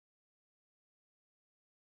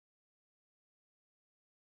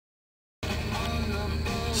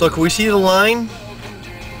So can we see the line?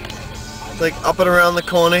 Like up and around the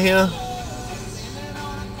corner here?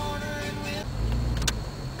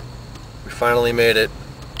 We finally made it.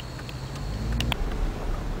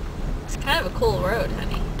 It's kind of a cool road,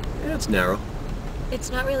 honey. Yeah, it's narrow. It's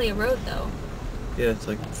not really a road, though. Yeah, it's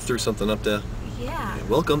like threw something up there. Yeah.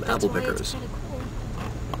 Welcome, That's apple why pickers. it's kind of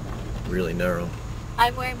cool. Really narrow.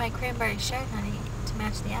 I'm wearing my cranberry shirt, honey, to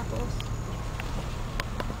match the apples.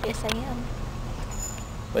 Yes, I am.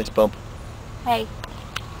 Nice bump. Hey.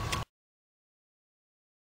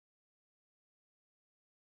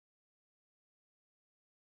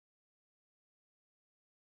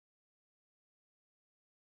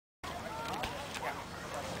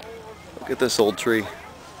 Look at this old tree.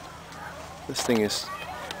 This thing is,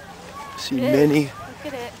 see, It is.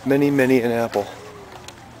 Look at it. many an apple.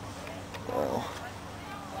 Wow.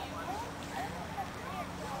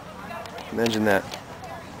 Imagine that.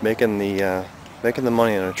 Making the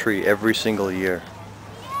money on a tree every single year.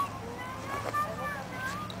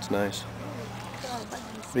 It's nice.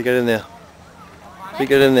 What do you got in there? What do you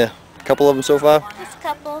got in there? A couple of them so far? Just a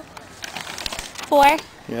couple. 4.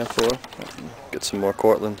 Yeah, 4. Get some more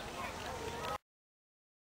Cortland.